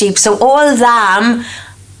of a sheep, so all lamb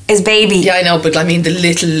is baby. Yeah, I know, but I mean the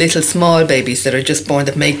little small babies that are just born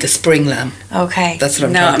that make the spring lamb. Okay. That's what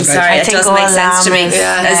I'm talking about. No, I'm sorry, it doesn't make sense to me.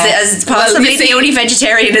 As possibly the only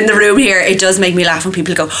vegetarian in the room here, it does make me laugh when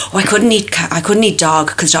people go, oh, I couldn't eat dog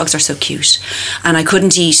because dogs are so cute, and I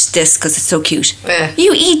couldn't eat this because it's so cute. Yeah.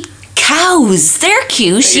 You eat cows, they're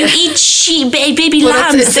cute. You eat sheep, baby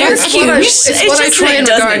lambs, they're cute. It's what I try and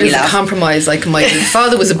regard as a compromise. Like my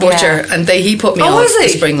father was a butcher, and he put me off the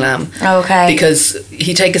spring lamb. Okay. Because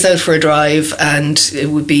he'd take us out for a drive, and it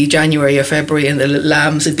would be January or February, and the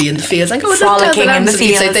lambs would be in the fields. Like, frolicking in the fields.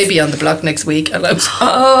 He'd say they'd be on the block next week, and I was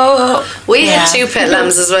we had 2 pet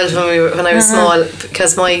lambs as well when I was small,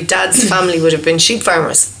 because my dad's family would have been sheep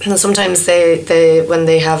farmers, and sometimes they when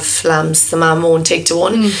they have lambs, the mum won't take to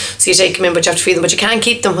one. So you take them in, but you have to feed them. But you can't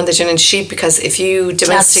keep them when they turn into sheep, because if you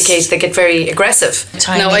domesticate, they get very aggressive.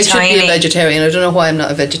 Tiny, I should be a vegetarian. I don't know why I'm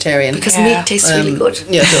not a vegetarian. Because meat tastes really good.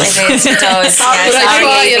 Yeah, it does. It does.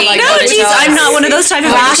 I'm not one of those type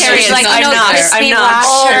of vegetarians. I'm not.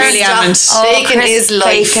 I really haven't. Bacon is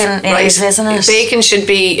life. Bacon is, isn't it? Bacon should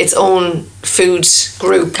be its own food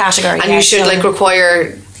group category, and you should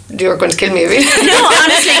require. You're going to kill me. No,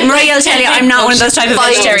 honestly, Maria will tell you, I'm not one of those type of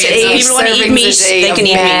vegetarians. If people want to eat meat, they can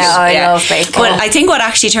eat meat. I love bacon. But I think what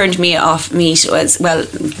actually turned me off meat was, well,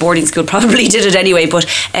 boarding school probably did it anyway, but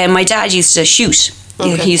my dad used to shoot.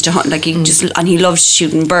 Okay. He used to hunt, and he loved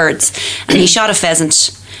shooting birds. And he shot a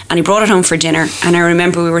pheasant, and he brought it home for dinner. And I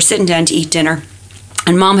remember we were sitting down to eat dinner,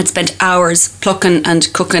 and Mom had spent hours plucking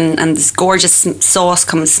and cooking, and this gorgeous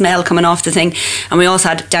smell coming off the thing, and we all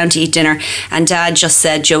sat down to eat dinner, and Dad just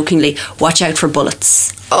said jokingly, watch out for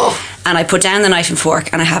bullets. And I put down the knife and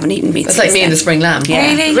fork, and I haven't eaten meat. That's like me in the spring lamb.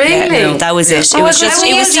 Yeah. Really? Yeah, no, that was it. It was just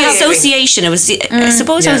the association. It was I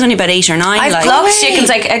suppose I was only about 8 or 9. I've loved chickens.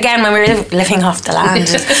 Like again, when we were living off the land,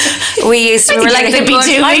 we were like the good.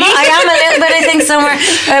 I am a little bit. I think somewhere.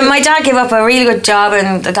 My dad gave up a really good job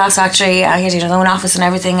in the glass factory. He had his own office and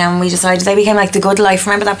everything, and we decided they became like The Good Life.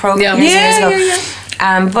 Remember that program years ago? Yeah.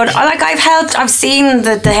 But I've seen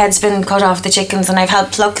the head's been cut off the chickens, and I've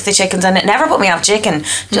helped pluck the chickens, and it never put me off chicken.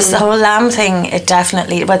 Just the whole lamb thing, it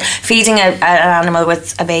definitely. But feeding an animal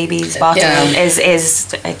with a baby's bottle is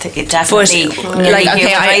I think it definitely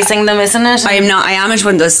raising them, isn't it? I am not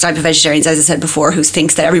one of those type of vegetarians, as I said before, who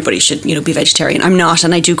thinks that everybody should be vegetarian. I'm not,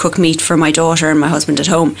 and I do cook meat for my daughter and my husband at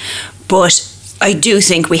home, but I do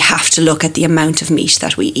think we have to look at the amount of meat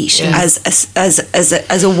that we eat as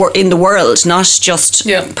in the world, not just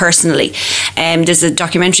personally. There's a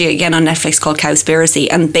documentary again on Netflix called Cowspiracy,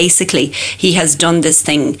 and basically he has done this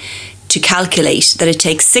thing to calculate that it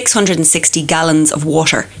takes 660 gallons of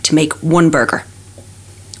water to make one burger.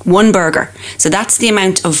 One burger. So that's the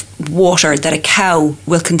amount of water that a cow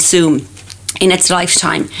will consume in its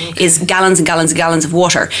lifetime, is gallons and gallons and gallons of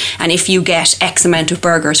water. And if you get X amount of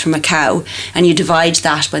burgers from a cow and you divide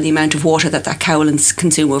that by the amount of water that cow will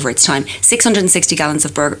consume over its time, 660 gallons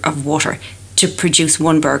of water to produce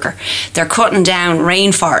one burger. They're cutting down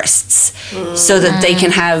rainforests so that they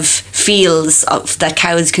can have fields that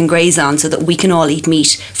cows can graze on, so that we can all eat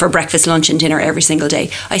meat for breakfast, lunch and dinner every single day.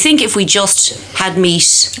 I think if we just had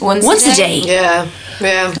meat once a day. Yeah.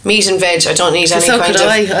 Meat and veg. I don't need any So kind could of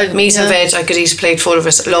I. meat and veg. I could eat a plate full of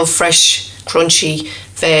it. I love fresh, crunchy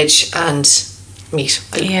veg and meat.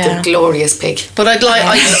 The glorious pig. But I'd like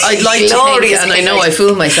to think, Glorious and I pig. know I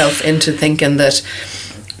fool myself into thinking that,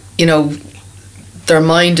 you know, they're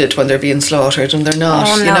minded when they're being slaughtered, and they're not.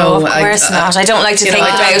 Oh no, you know, of course not. I don't like to you think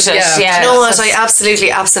know, about it. yeah. You know what? I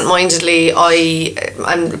absolutely absent-mindedly,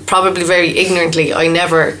 and probably very ignorantly, I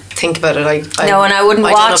never think about it. No, and I wouldn't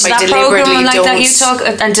don't know watch if I that deliberately program like that you don't.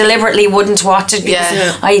 talk, and deliberately wouldn't watch it because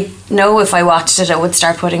Yeah. I know if I watched it, it would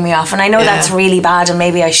start putting me off, and I know that's really bad, and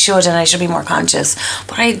maybe I should be more conscious.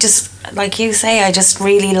 But I just, like you say, I just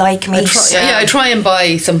really like meat. I try and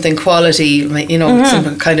buy something quality, you know,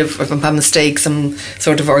 some kind of, if I'm having a steak, some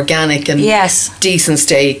sort of organic and decent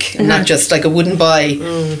steak, not just like I wouldn't buy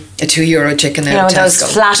a €2 chicken out of those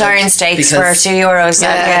Tesco. flat iron steaks for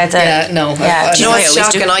 €2. No. You know what's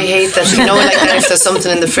shocking? I hate that. You know, like that if there's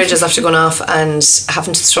something in the fridge that's after going off and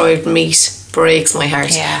having to destroy meat breaks my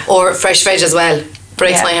heart. Yeah. Or fresh veg as well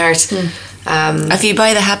breaks my heart. If you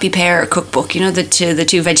buy the Happy Pear cookbook, you know, the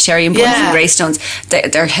two vegetarian buns and Greystones,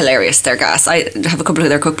 they're hilarious. They're gas. I have a couple of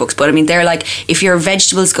their cookbooks, but I mean, they're like, if your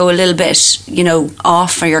vegetables go a little bit, you know,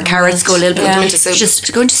 off, or your carrots go a little bit,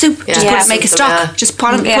 just go into soup. Just make a stock. Just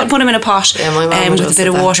put them in a pot with a bit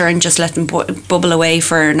of water and just let them bubble away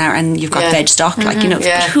for an hour, and you've got veg stock. Like, you know,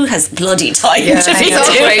 but who has bloody time to be It's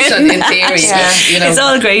all great in theory. You know. It's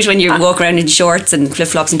all great when you walk around in shorts and flip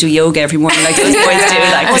flops and do yoga every morning, like those boys do.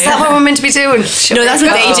 Like, is that what we're meant to be doing? No, that's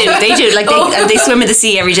what they do. They do, like, they swim in the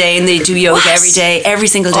sea every day, and they do yoga every day, every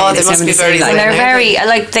single day. They must be very and they're very,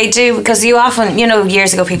 like, they do, because you often, you know,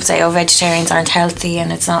 years ago people say, oh, vegetarians aren't healthy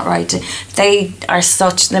and it's not right. They are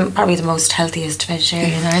probably the most healthiest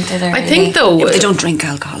vegetarian, aren't they? I think though, they don't drink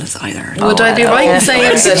alcohol either. Would I be right in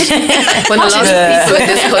saying that when a lot of people in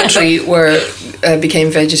this country became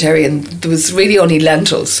vegetarian, there was really only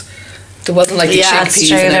lentils? There wasn't like the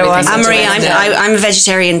chickpeas and everything. Anne-Marie, I'm a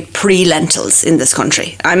vegetarian pre-lentils in this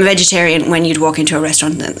country. I'm a vegetarian when you'd walk into a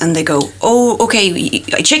restaurant and they go, oh, okay,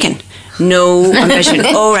 chicken. No, I'm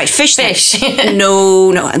vegetarian. Oh, right, fish.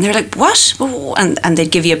 No. And they're like, what? Oh, and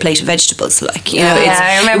they'd give you a plate of vegetables. Like, you know,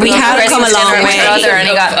 I remember we have come a long way. And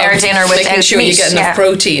he got our dinner without making sure meat. you get enough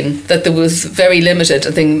protein, that there was very limited.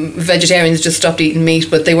 I think vegetarians just stopped eating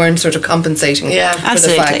meat, but they weren't sort of compensating for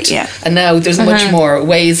the fact. Yeah. And now there's much more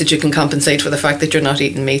ways that you can compensate for the fact that you're not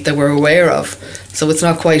eating meat that we're aware of. So it's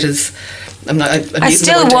not quite as... I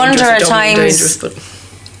still wonder at times... But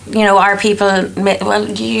you know, are people, well,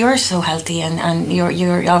 you're so healthy and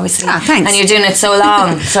you're obviously, thanks. and you're doing it so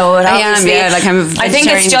long, so it obviously, I think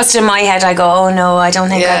it's just in my head, I go, oh no, I don't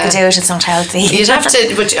think I could do it, it's not healthy. You'd have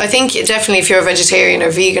to, but I think definitely if you're a vegetarian or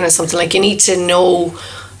vegan or something, like, you need to know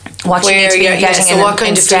what you need to be getting so what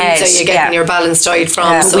kind of foods are you getting your balanced diet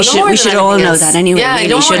from? So we should all know that anyway.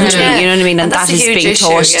 Really, shouldn't we? You know what I mean? And that is being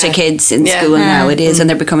taught to kids in school now. It is, and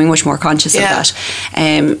they're becoming much more conscious of that.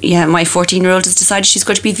 My 14-year-old has decided she's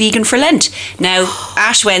going to be vegan for Lent. Now,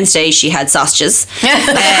 Ash Wednesday she had sausages.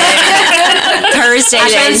 Thursday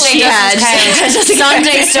Lent she had.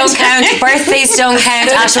 Sundays don't count. Birthdays don't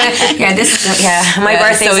count. Ash my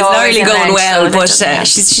birthday's so it's not really going well, so but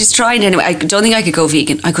she's trying anyway. I don't think I could go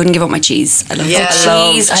vegan. I couldn't give up my cheese. I love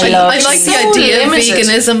cheese. I like the idea of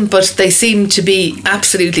veganism, but they seem to be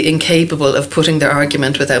absolutely incapable of putting their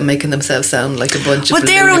argument without making themselves sound like a bunch of. But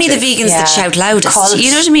they're only the vegans that shout loudest. Cults.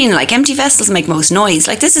 You know what I mean? Like, empty vessels make most noise.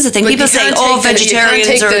 Like, this is the thing. People say,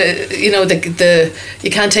 vegetarians are...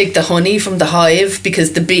 You can't take the honey from the hive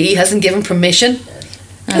because the bee hasn't given permission.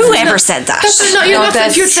 Whoever said that?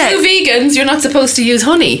 If you're true vegans, you're not supposed to use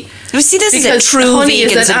honey. See, this is a true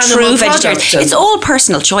vegan, a true vegetarian. It's all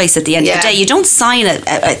personal choice at the end of the day. You don't sign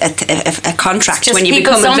a contract when you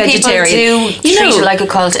become a vegetarian. Some people do treat it like a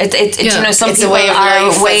cult. Some people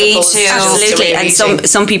are way too... Absolutely. And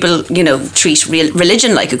some people, treat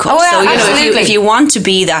religion like a cult. Oh, yeah, so, if you want to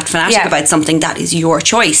be that fanatic about something, that is your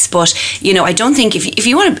choice. But, I don't think if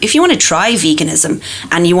you want to try veganism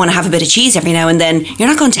and you want to have a bit of cheese every now and then, you're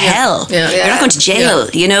not going to hell. Yeah. You're not going to jail,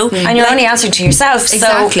 And you're only answering to yourself.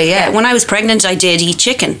 Exactly, yeah. When I was pregnant, I did eat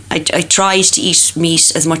chicken. I tried to eat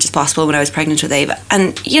meat as much as possible when I was pregnant with Ava.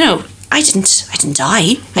 And, I didn't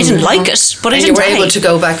die. I didn't like it, but I And didn't you were die. able to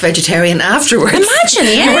go back vegetarian afterwards. Imagine,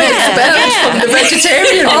 yeah. You were expelled from the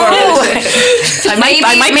vegetarian world. I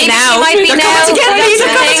might be now. You might be They're now. coming to get me.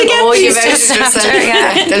 They're coming to get Oh, me. you've outed yourself.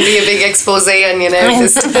 There'll be a big expose on you now.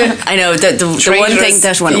 I know the one thing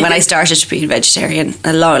that when I started to be vegetarian,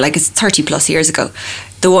 like it's 30 plus years ago,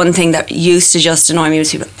 the one thing that used to just annoy me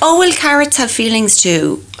was people, oh, well, carrots have feelings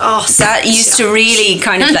too. Oh, that used to really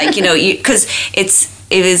kind of like, because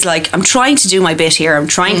it was like, I'm trying to do my bit here. I'm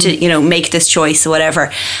trying to, make this choice or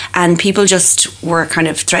whatever. And people just were kind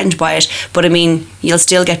of threatened by it. But I mean, you'll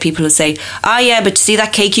still get people who say, yeah, but see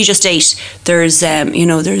that cake you just ate, there's,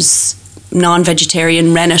 there's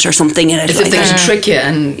non-vegetarian rennet or something in it. As if they can trick you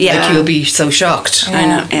and like you'll be so shocked. I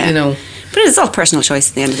know, yeah. You know. But it's all personal choice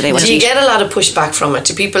at the end of the day. Do you get a lot of pushback from it?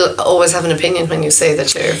 Do people always have an opinion when you say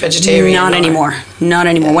that you're vegetarian? Not anymore. Not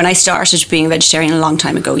anymore. When I started being vegetarian a long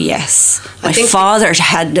time ago, yes. My father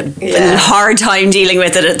had a hard time dealing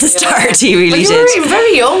with it at the start. He really did. You were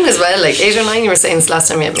very young as well, like 8 or 9. You were saying last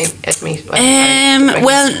time you ate meat.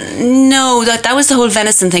 Well, no, that was the whole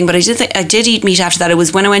venison thing. But I did eat meat after that. It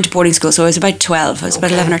was when I went to boarding school, so I was about 12. I was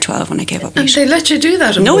about 11 or 12 when I gave up meat. And they let you do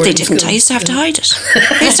that? No, they didn't. I used to have to hide it.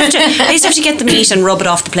 I used to have to get the meat and rub it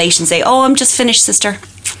off the plate and say, "Oh, I'm just finished, sister."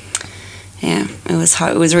 Yeah, it was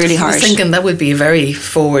hard. It was really hard. I was thinking that would be a very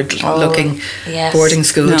forward-looking boarding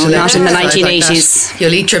school. No, to not in the like 1980s.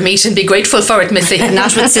 You'll eat your meat and be grateful for it, Missy.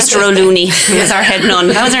 Not with Sister O'Looney, who was our head nun.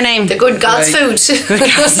 That was her name. The good God's food. Good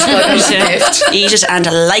God's food. Eat it and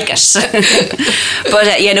like it. But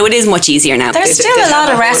it is much easier now. There's still a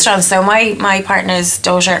lot of restaurants. So my partner's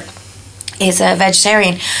daughter is a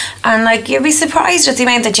vegetarian, and like you'll be surprised at the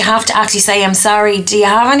amount that you have to actually say, I'm sorry, do you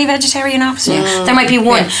have any vegetarian options? There might be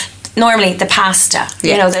one. Normally the pasta,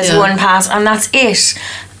 there's one pasta and that's it.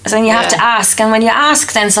 So then you have to ask, and when you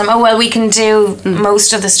ask, then we can do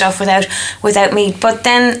most of the stuff without meat. But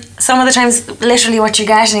then some of the times, literally, what you're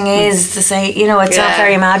getting is to say, it's not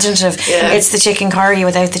very imaginative. Yeah. It's the chicken curry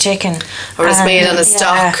without the chicken, or it's made on a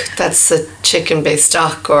stock that's a chicken-based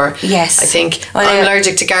stock. Or yes, I think I'm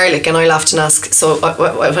allergic to garlic, and I'll often ask. So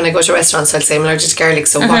when I go to restaurants, I'll say I'm allergic to garlic.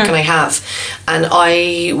 So what can I have? And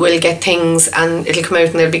I will get things, and it'll come out,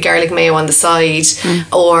 and there'll be garlic mayo on the side,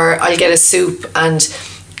 or I'll get a soup and.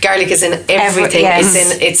 Garlic is in everything.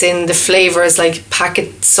 It's in the flavours, like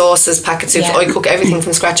packet sauces, packet soups. I cook everything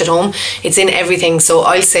from scratch at home. It's in everything. So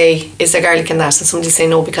I'll say, is there garlic in that? And somebody say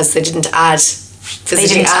no because they didn't add.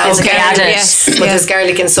 Physically add garlic. But there's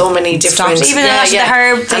garlic in so many different. Even the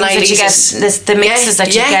herb things that you get, the mixes that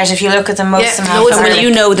you get. If you look at them, most of them have garlic. Well, you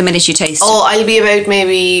know the minute you taste it. Oh, I'll be about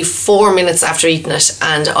maybe 4 minutes after eating it,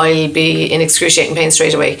 and I'll be in excruciating pain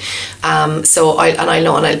straight away. So I'll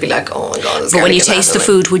know, and I'll be like, oh my god. But when you taste the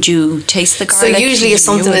food, would you taste the garlic? So usually, if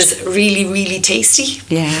something is really, really tasty,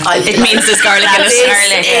 it means there's garlic in it.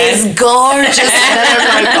 This is gorgeous. And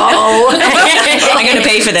I'm like, oh, I'm going to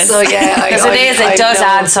pay for this. So because it does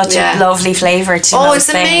add such a lovely flavour to those it's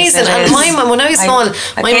amazing. And my mum, when I was small,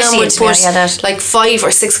 my mum would put like 5 or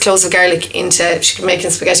 6 cloves of garlic into. She could make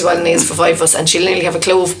spaghetti bolognese for 5 of us, and she'll nearly have a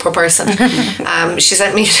clove per person. She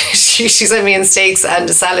sent me she sent me in steaks and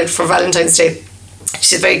a salad for Valentine's Day.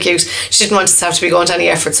 She's very cute. She didn't want us to have to be going to any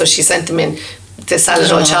effort, so she sent them in. The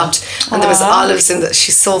salad all chopped, and there was olives in it.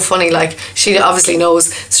 She's so funny, like she obviously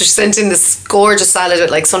knows. So she sent in this gorgeous salad with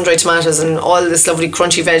like sun-dried tomatoes and all this lovely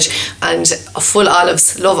crunchy veg and full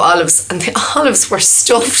olives. Love olives, and the olives were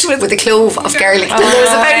stuffed with a clove of garlic. And there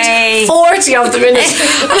was about 40 of them in it.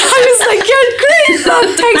 And I was like, "You're great,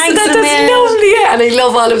 love. Thanks, that's lovely." Yeah, and I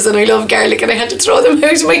love olives and I love garlic, and I had to throw them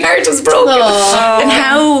out. My heart was broken. And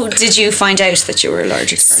how did you find out that you were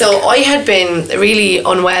allergic to garlic? So I had been really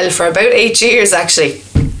unwell for about 8 years. Actually,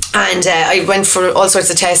 and I went for all sorts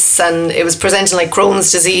of tests, and it was presenting like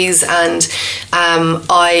Crohn's disease, and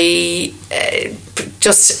I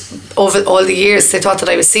just over all the years they thought that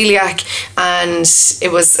I was celiac, and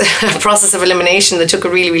it was a process of elimination that took a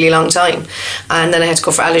really, really long time. And then I had to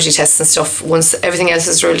go for allergy tests and stuff. Once everything else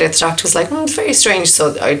was ruled out, the doctor was like, it's very strange.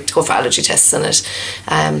 So I had to go for allergy tests, and it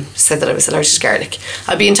said that I was allergic to garlic.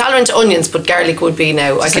 I'd be intolerant to onions, but garlic would be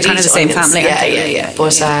now. I could eat the same onions. Family. Yeah.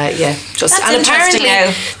 But just that's and apparently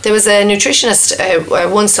there was a nutritionist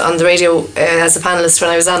once on the radio as a panelist when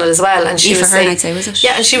I was on it as well, and she was saying, I'd say, was it?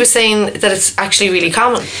 Yeah, and she was saying that it's actually actually really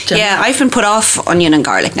common. Yeah, I've been put off onion and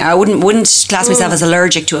garlic now. I wouldn't class myself as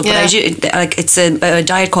allergic to it, but I do, like, it's a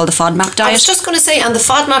diet called the FODMAP diet. I was just going to say, and the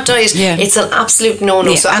FODMAP diet, it's an absolute no-no.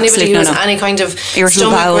 Yeah, so anybody who has any kind of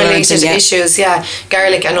stomach-related issues,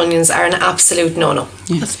 garlic and onions are an absolute no-no.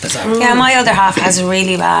 That's bizarre. Yeah, my other half has a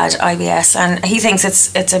really bad IBS, and he thinks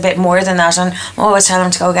it's a bit more than that, and I always tell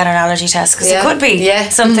him to go get an allergy test, because it could be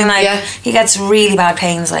something like he gets really bad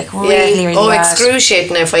pains, like really bad.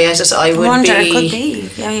 Excruciating if I ate it. I would wonder, it could be.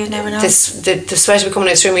 Yeah, you never know. The sweat will be coming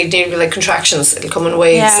out through me, nearly like contractions. It'll come in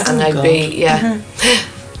waves, and I'd be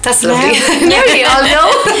That's lovely. Now you all know.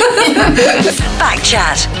 Back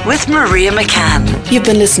Chat with Maria McCann. You've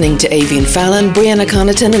been listening to Avian Fallon, Brianna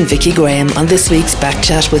Connaughton and Vicky Graham on this week's Back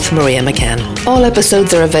Chat with Maria McCann. All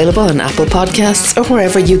episodes are available on Apple Podcasts or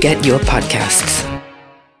wherever you get your podcasts.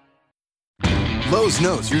 Lowe's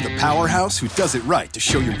knows you're the powerhouse who does it right to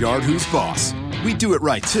show your yard who's boss. We do it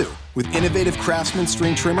right too, with innovative Craftsman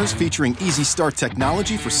string trimmers featuring easy start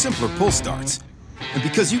technology for simpler pull starts. And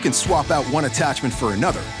because you can swap out one attachment for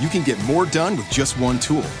another, you can get more done with just one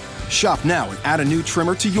tool. Shop now and add a new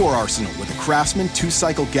trimmer to your arsenal with a Craftsman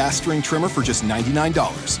 2-cycle gas string trimmer for just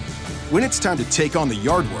 $99. When it's time to take on the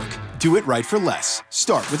yard work, do it right for less.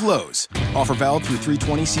 Start with Lowe's. Offer valid through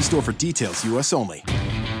 3/20. See store for details. U.S. only.